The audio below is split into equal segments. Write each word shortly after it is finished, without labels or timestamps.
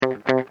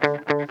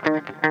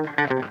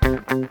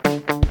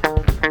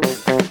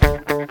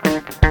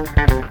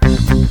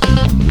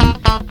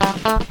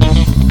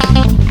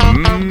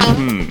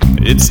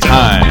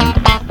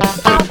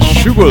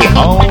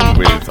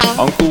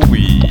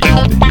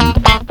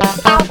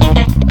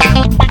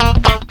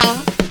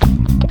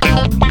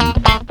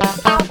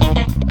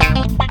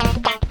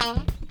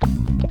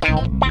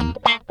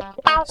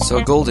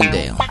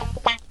Goldendale.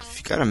 If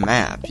you got a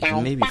map, you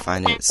can maybe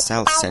find it at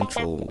south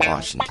central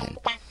Washington.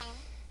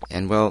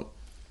 And, well,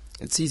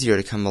 it's easier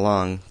to come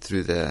along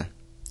through the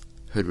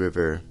Hood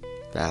River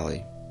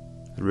Valley,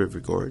 Hood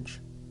River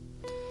Gorge,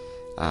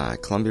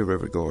 Columbia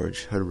River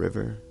Gorge, Hood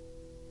River.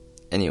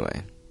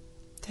 Anyway,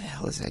 the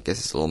hell is that? I guess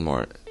it's a little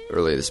more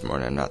early this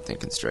morning. I'm not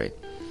thinking straight.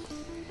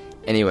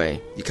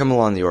 Anyway, you come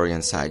along the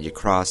Oregon side. You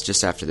cross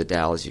just after the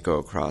Dalles. You go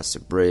across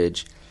a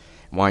bridge,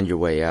 wind your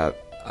way up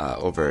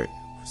over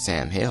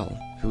Sam Hill,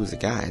 who was a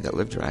guy that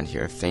lived around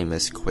here, a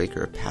famous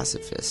Quaker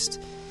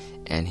pacifist.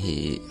 And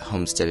he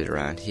homesteaded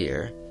around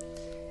here.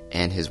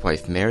 And his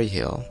wife, Mary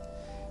Hill,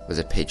 was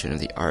a patron of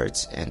the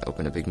arts and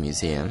opened a big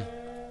museum.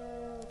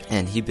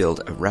 And he built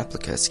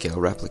a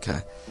scale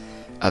replica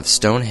of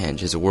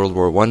Stonehenge as a World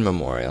War I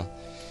memorial,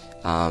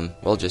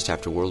 just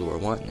after World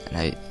War I. And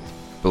I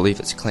believe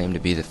it's claimed to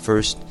be the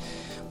first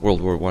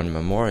World War I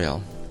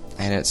memorial.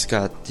 And it's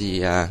got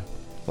the,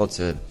 it's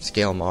a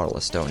scale model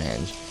of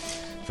Stonehenge,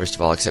 first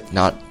of all, except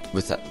not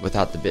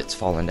without the bits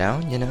falling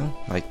down,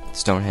 like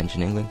Stonehenge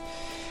in England.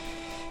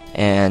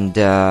 And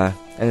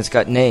it's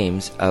got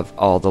names of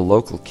all the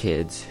local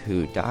kids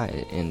who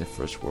died in the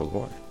First World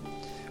War,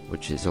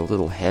 which is a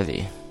little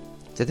heavy.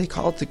 Did they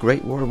call it the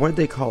Great War? What did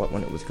they call it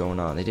when it was going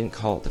on? They didn't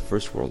call it the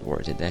First World War,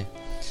 did they?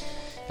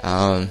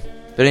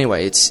 But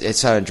anyway,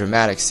 it's on a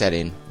dramatic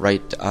setting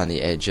right on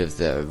the edge of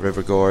the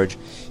river gorge.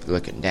 You're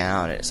looking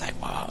down, and it's like,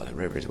 wow, the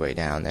river's way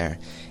down there.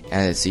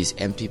 And it's these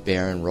empty,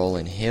 barren,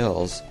 rolling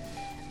hills,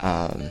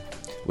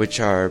 which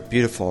are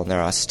beautiful in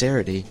their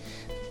austerity,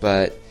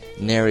 but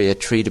nary a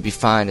tree to be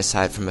found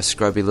aside from a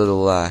scrubby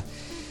little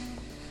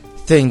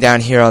thing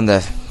down here on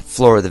the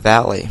floor of the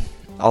valley.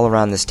 All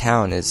around this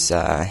town is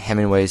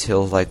Hemingway's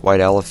hills like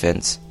white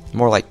elephants,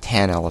 more like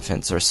tan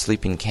elephants or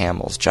sleeping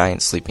camels,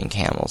 giant sleeping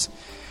camels,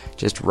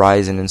 just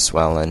rising and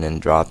swelling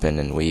and dropping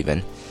and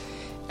weaving.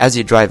 As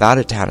you drive out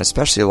of town,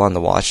 especially along the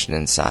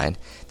Washington side,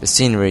 the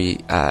scenery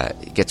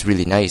gets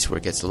really nice, where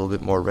it gets a little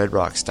bit more Red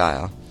Rock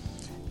style.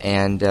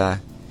 And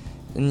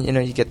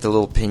you get the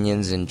little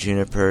pinyons and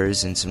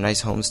junipers and some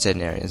nice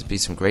homesteading areas. There'll be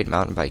some great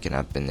mountain biking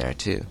up in there,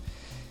 too.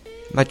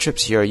 My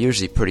trips here are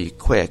usually pretty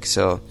quick,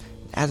 so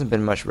it hasn't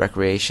been much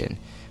recreation.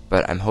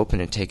 But I'm hoping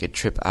to take a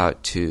trip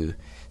out to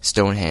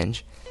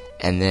Stonehenge.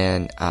 And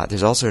then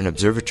there's also an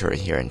observatory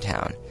here in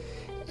town.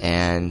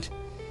 And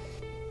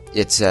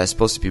it's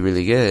supposed to be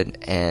really good,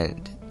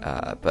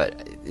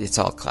 but it's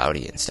all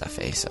cloudy and stuff,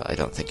 so I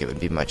don't think it would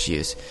be much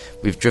use.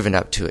 We've driven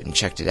up to it and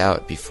checked it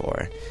out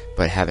before,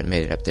 but haven't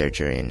made it up there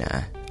during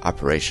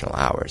operational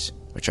hours,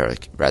 which are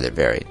rather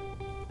varied.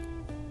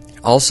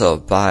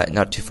 Also,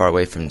 not too far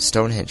away from the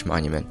Stonehenge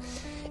Monument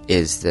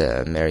is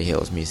the Mary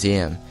Hills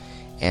Museum,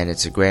 and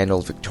it's a grand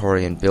old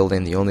Victorian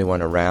building, the only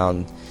one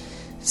around,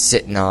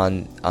 sitting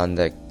on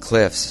the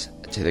cliffs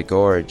to the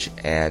gorge,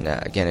 and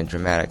again, a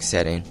dramatic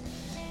setting.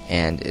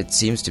 And it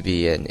seems to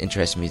be an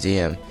interesting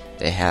museum.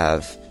 They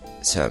have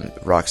some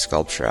rock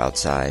sculpture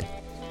outside,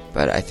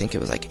 but I think it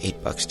was like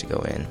 $8 to go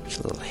in, which is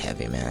a little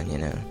heavy,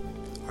 man,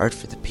 Art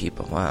for the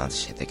people. Wow,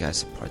 shit, they gotta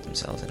support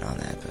themselves and all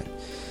that, but...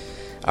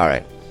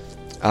 Alright.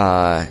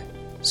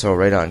 So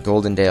right on,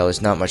 Goldendale,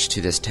 there's not much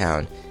to this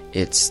town.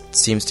 It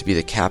seems to be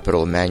the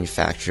capital of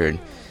manufactured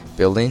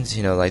buildings,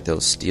 like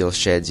those steel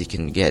sheds you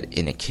can get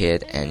in a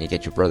kit, and you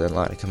get your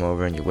brother-in-law to come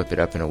over and you whip it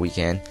up in a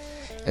weekend.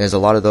 And there's a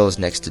lot of those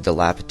next to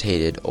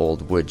dilapidated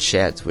old wood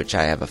sheds, which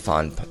I have a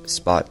fond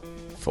spot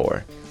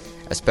for.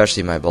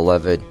 Especially my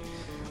beloved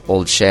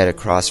old shed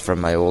across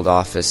from my old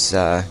office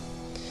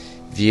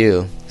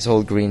view. This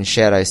old green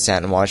shed, I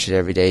sat and watched it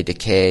every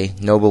day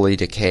nobly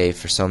decay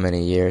for so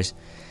many years.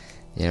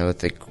 We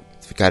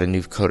got a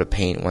new coat of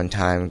paint one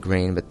time,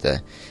 green, but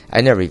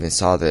I never even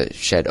saw the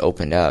shed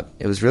opened up.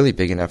 It was really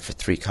big enough for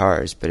 3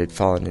 cars, but it had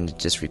fallen into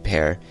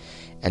disrepair,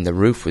 and the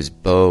roof was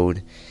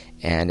bowed,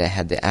 and it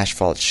had the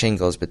asphalt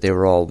shingles, but they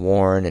were all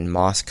worn and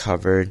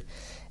moss-covered,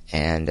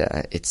 and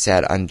it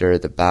sat under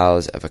the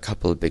boughs of a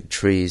couple of big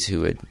trees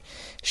who would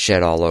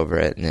shed all over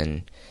it, and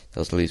then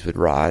those leaves would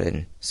rot,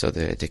 and so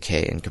the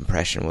decay and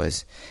compression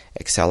was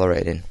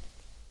accelerated.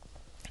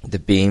 The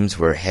beams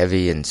were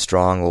heavy and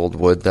strong old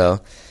wood, though.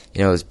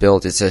 It was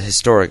built, it's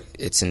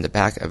in the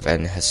back of a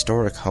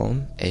historic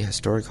home,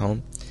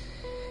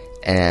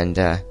 and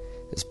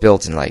it's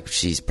built in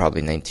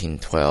probably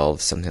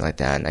 1912, something like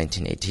that,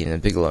 1918, in the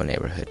Bigelow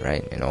neighborhood,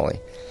 right, in Ole.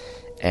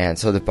 And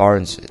so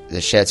the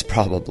shed's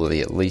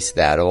probably at least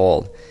that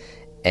old.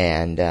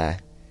 And,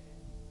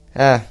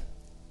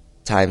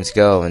 times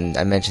go, and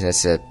I mentioned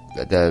this,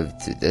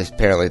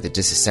 apparently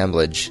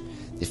the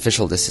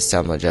official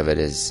disassemblage of it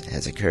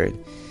has occurred.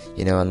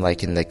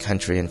 Unlike in the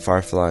country and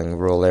far-flung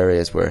rural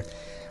areas where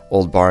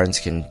old barns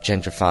can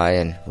gentrify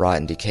and rot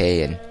and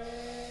decay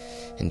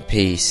in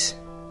peace.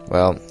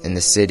 Well, in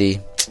the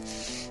city,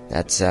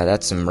 that's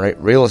some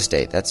real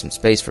estate. That's some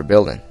space for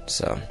building.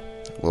 So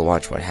we'll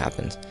watch what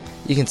happens.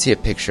 You can see a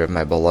picture of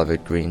my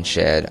beloved green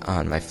shed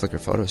on my Flickr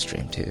photo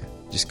stream too.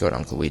 Just go to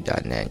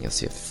uncleweed.net and you'll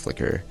see a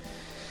Flickr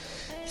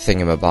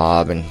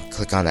thingamabob and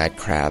click on that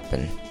crap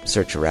and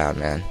search around,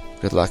 man.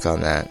 Good luck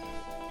on that.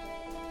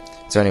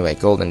 So anyway,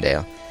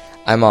 Goldendale.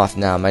 I'm off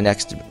now. My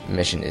next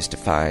mission is to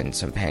find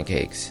some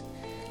pancakes.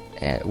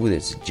 And, ooh,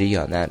 there's a G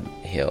on that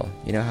hill.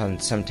 You know how in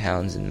some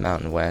towns in the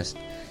Mountain West,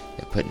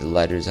 they put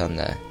letters on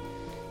the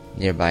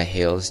nearby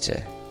hills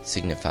to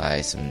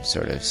signify some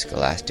sort of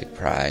scholastic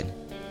pride?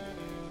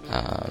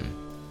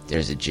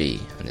 There's a G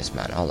on this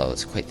mountain, although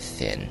it's quite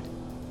thin.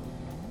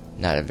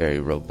 Not a very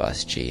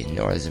robust G,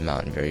 nor is the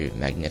mountain very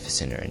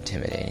magnificent or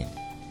intimidating.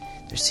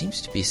 There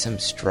seems to be some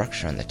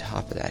structure on the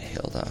top of that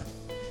hill, though.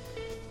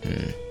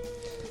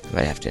 I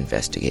might have to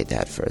investigate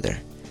that further.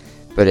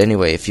 But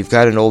anyway, if you've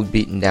got an old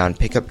beaten-down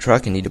pickup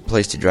truck and need a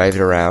place to drive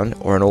it around,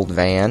 or an old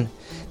van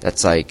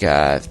that's like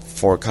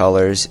 4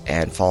 colors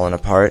and falling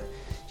apart,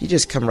 you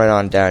just come right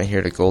on down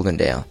here to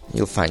Goldendale.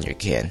 You'll find your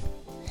kin.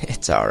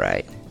 It's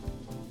alright.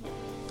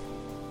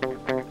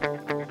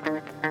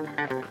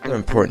 Another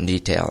important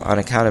detail, on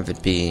account of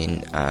it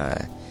being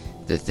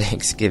the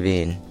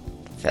Thanksgiving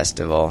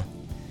festival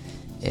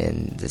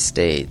in the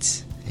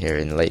States here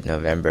in late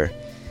November,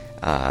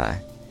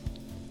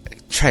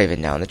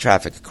 driving down, the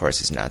traffic of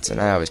course is nuts,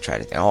 and I always try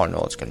to think, oh no,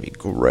 it's going to be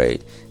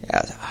great. Yeah,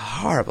 it's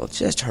horrible,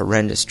 just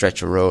horrendous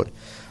stretch of road,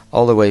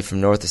 all the way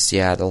from north of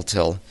Seattle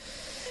till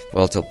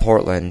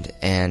Portland,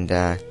 and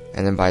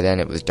then by then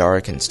it was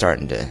dark and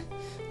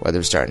weather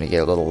was starting to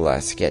get a little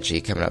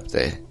sketchy coming up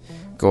the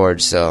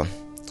gorge. So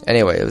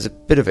anyway, it was a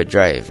bit of a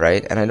drive,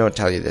 right? And I don't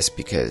tell you this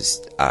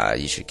because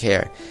you should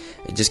care.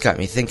 It just got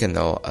me thinking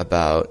though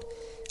about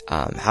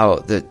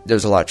how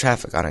there's a lot of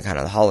traffic on account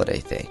of the holiday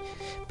thing.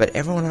 But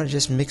everyone ought to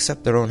just mix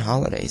up their own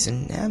holidays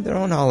and have their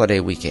own holiday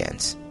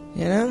weekends,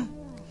 you know?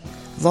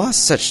 We've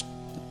lost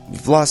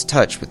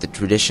touch with the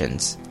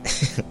traditions,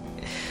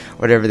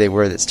 whatever they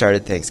were that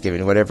started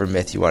Thanksgiving, whatever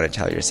myth you want to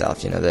tell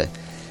yourself, you know,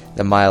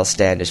 the Miles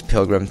Standish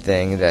Pilgrim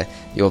thing, the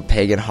old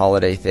pagan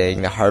holiday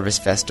thing, the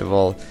Harvest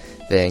Festival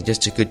thing,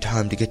 just a good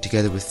time to get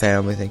together with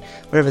family thing,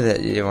 whatever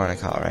that you want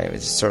to call it, right?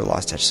 It's sort of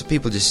lost touch. So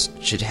people just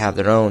should have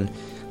their own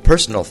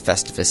personal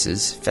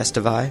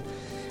festivi,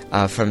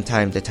 from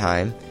time to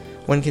time,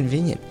 when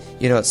convenient.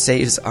 You know, it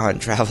saves on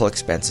travel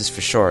expenses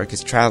for sure,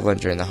 because traveling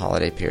during the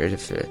holiday period,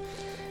 if you're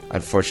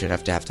unfortunate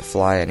enough to have to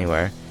fly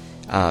anywhere,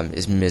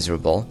 is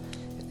miserable.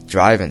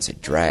 Driving's a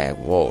drag.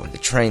 Whoa, the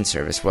train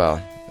service,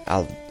 well,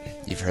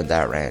 you've heard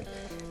that rant.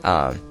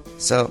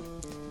 So,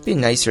 it'd be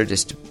nicer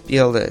just to be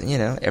able to, you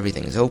know,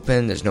 everything's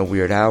open, there's no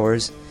weird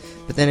hours.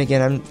 But then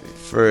again,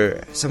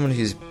 for someone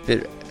who's a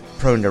bit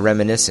prone to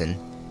reminiscing,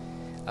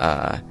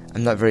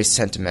 I'm not very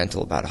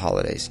sentimental about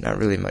holidays, not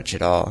really much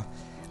at all.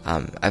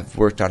 I've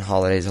worked on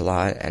holidays a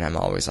lot, and I'm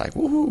always like,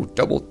 woohoo,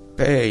 double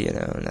pay, you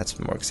know, and that's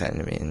more exciting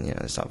to me, and, you know,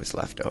 there's always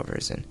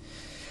leftovers, and,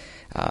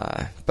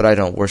 but I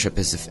don't worship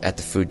at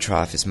the food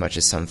trough as much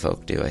as some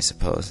folk do, I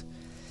suppose,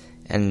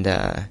 and,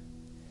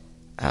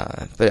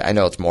 but I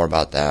know it's more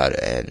about that,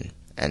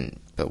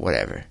 but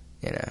whatever,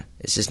 you know,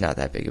 it's just not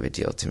that big of a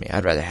deal to me.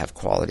 I'd rather have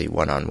quality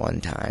one-on-one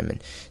time,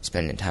 and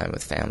spending time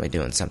with family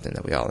doing something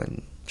that we all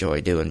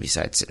enjoy doing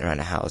besides sitting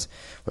around a house,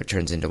 where it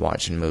turns into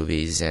watching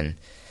movies and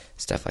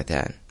stuff like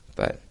that.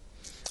 But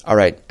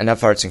alright,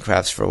 enough arts and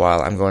crafts for a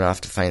while. I'm going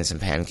off to find some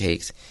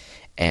pancakes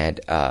and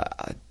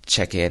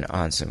check in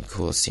on some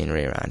cool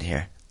scenery around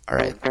here.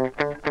 Alright.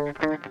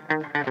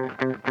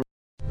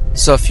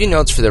 So a few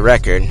notes for the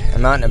record.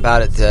 I'm out and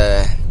about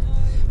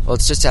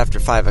it's just after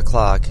 5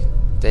 o'clock,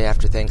 day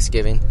after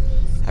Thanksgiving.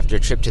 After a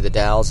trip to the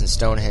Dalles and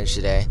Stonehenge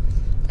today,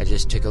 I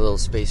just took a little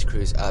space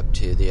cruise up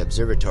to the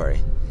observatory.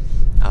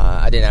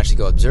 I didn't actually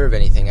go observe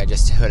anything, I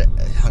just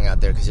hung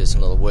out there because there's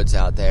some little woods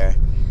out there,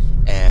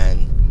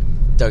 and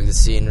dug the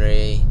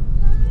scenery,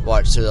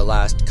 watched sort of the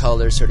last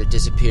colors sort of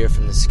disappear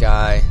from the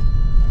sky.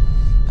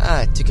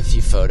 I took a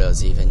few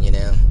photos even, you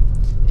know.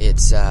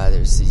 It's,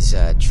 there's these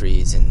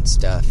trees and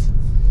stuff,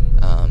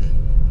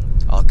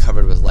 all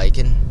covered with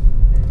lichen,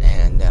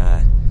 and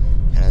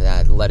kind of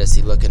that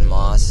lettucey looking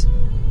moss,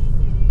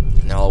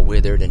 and they're all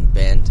withered and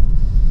bent.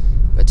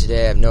 But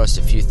today I've noticed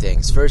a few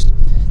things. First,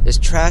 this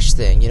trash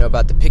thing, you know,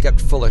 about the pickup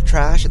full of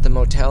trash at the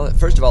motel.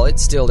 First of all,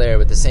 it's still there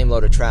with the same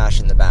load of trash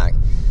in the back.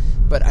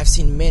 But I've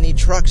seen many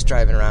trucks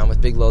driving around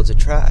with big loads of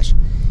trash.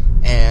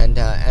 And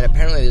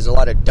apparently there's a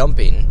lot of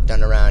dumping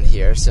done around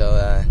here.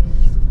 So,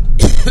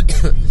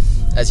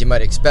 as you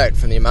might expect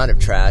from the amount of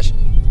trash,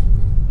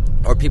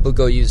 or people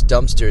go use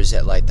dumpsters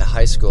at, like, the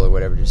high school or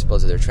whatever to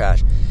dispose of their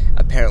trash.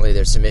 Apparently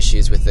there's some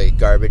issues with the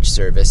garbage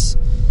service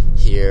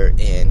here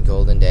in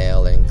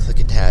Goldendale and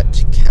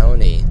Klickitat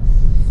County.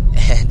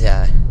 And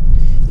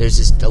there's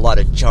just a lot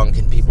of junk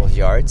in people's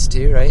yards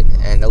too, right?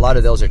 And a lot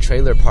of those are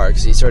trailer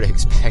parks, so you sort of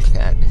expect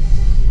that.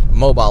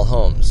 Mobile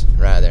homes,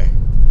 rather.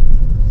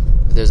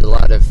 But there's a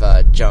lot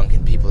of junk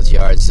in people's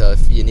yards, so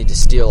if you need to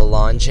steal a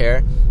lawn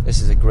chair,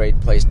 this is a great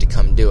place to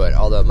come do it,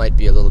 although it might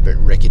be a little bit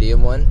rickety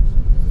of one.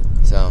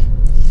 So,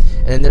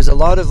 and then there's a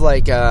lot of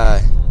like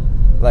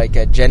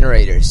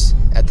generators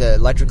at the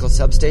electrical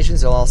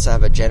substations. They'll also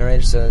have a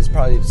generator, so there's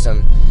probably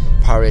some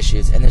power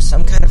issues. And there's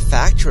some kind of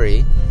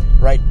factory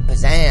right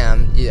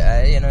bazam,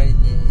 you know,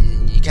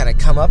 you kind of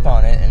come up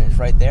on it and it's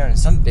right there, and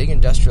it's some big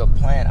industrial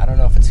plant. I don't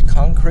know if it's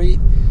concrete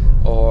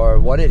or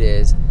what it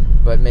is,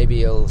 but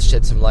maybe it'll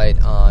shed some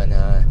light on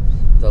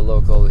the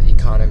local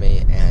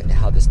economy and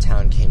how this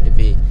town came to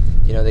be.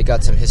 You know, they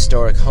got some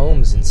historic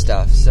homes and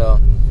stuff, so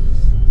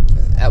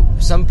at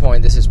some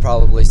point this is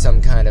probably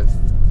some kind of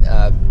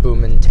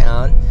booming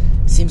town.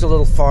 It seems a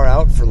little far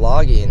out for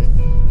logging,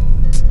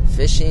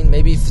 fishing,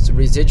 maybe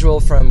residual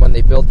from when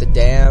they built the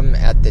dam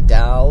at the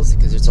Dalles,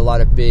 because there's a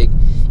lot of big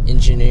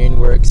engineering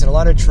works and a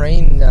lot of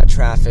train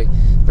traffic,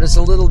 but it's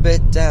a little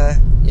bit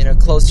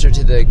closer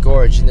to the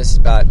gorge, and this is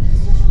about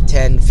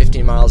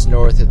 10-15 miles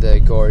north of the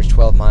gorge,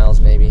 12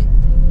 miles maybe,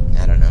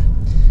 I don't know.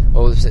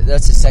 Well,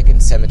 that's the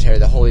second cemetery,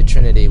 the Holy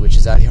Trinity, which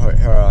is out here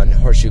on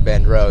Horseshoe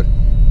Bend Road.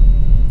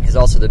 There's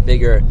also the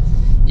bigger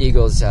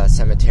Eagles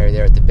Cemetery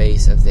there at the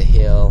base of the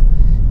hill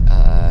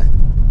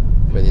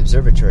where the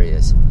observatory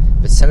is.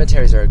 But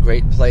cemeteries are a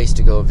great place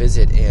to go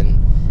visit in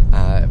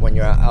when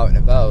you're out and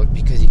about,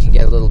 because you can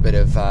get a little bit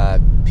of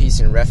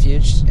peace and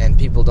refuge, and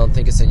people don't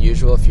think it's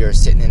unusual if you're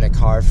sitting in a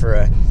car for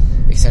an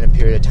extended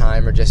period of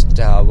time or just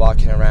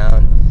walking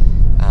around.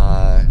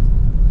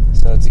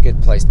 So it's a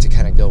good place to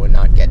kind of go and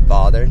not get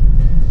bothered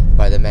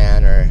by the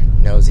man or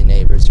nosy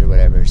neighbors or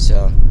whatever.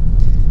 So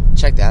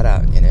check that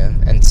out,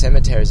 And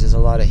cemeteries, there's a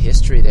lot of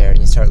history there, and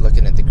you start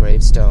looking at the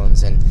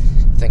gravestones and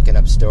thinking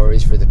up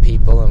stories for the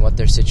people and what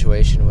their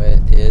situation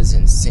is,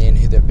 and seeing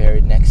who they're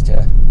buried next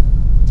to.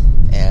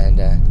 And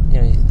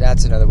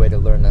that's another way to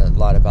learn a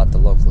lot about the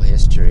local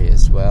history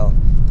as well,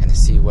 and to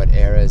see what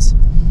eras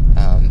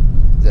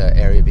the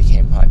area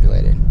became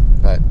populated.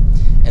 But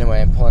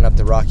anyway, I'm pulling up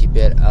the rocky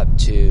bit up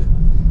to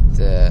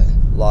the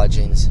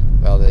lodgings,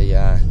 well,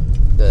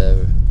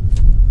 the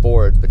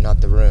board, but not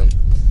the room.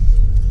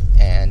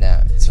 And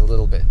it's a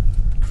little bit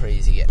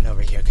crazy getting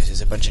over here because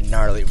there's a bunch of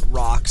gnarly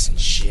rocks and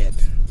shit.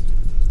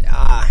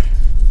 Alright,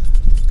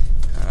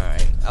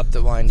 up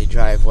the windy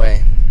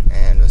driveway,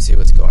 and we'll see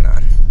what's going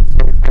on.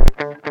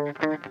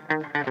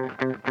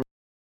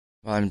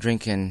 Well, I'm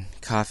drinking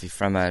coffee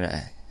from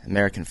an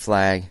American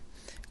flag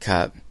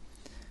cup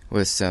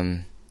with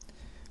some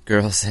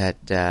girls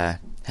that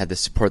had the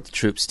Support the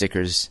Troops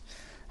stickers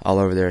all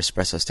over their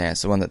espresso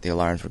stands, the one that the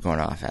alarms were going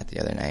off at the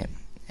other night.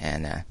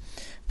 And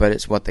but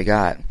it's what they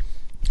got,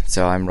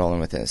 so I'm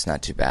rolling with it. It's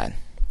not too bad.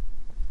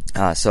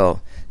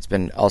 So it's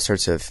been all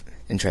sorts of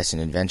interesting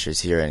adventures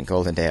here in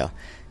Goldendale,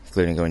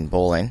 including going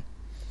bowling.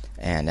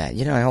 And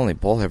I only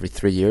bowl every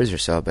 3 years or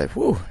so, but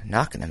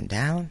knocking them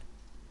down.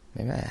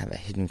 Maybe I have a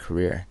hidden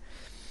career.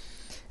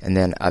 And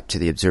then up to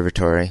the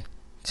observatory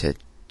to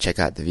check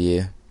out the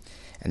view,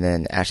 and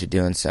then actually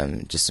doing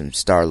some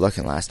star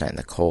looking last night in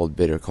the cold,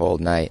 bitter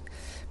cold night,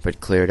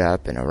 but cleared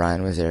up, and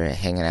Orion was there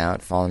hanging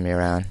out, following me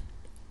around.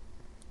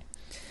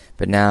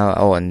 But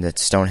now, and the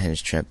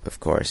Stonehenge trip, of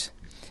course,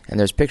 and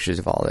there's pictures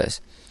of all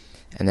this.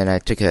 And then I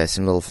took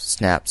some little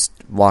snaps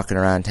walking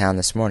around town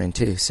this morning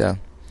too, so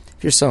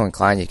if you're so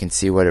inclined, you can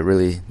see what it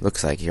really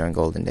looks like here in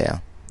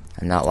Goldendale.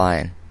 I'm not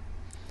lying.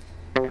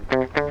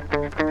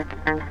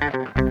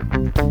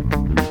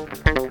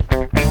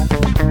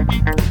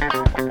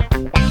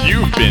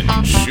 You've been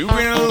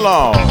chewing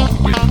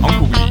along with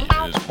Uncle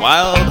Wee's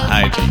Wild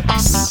Hygiene.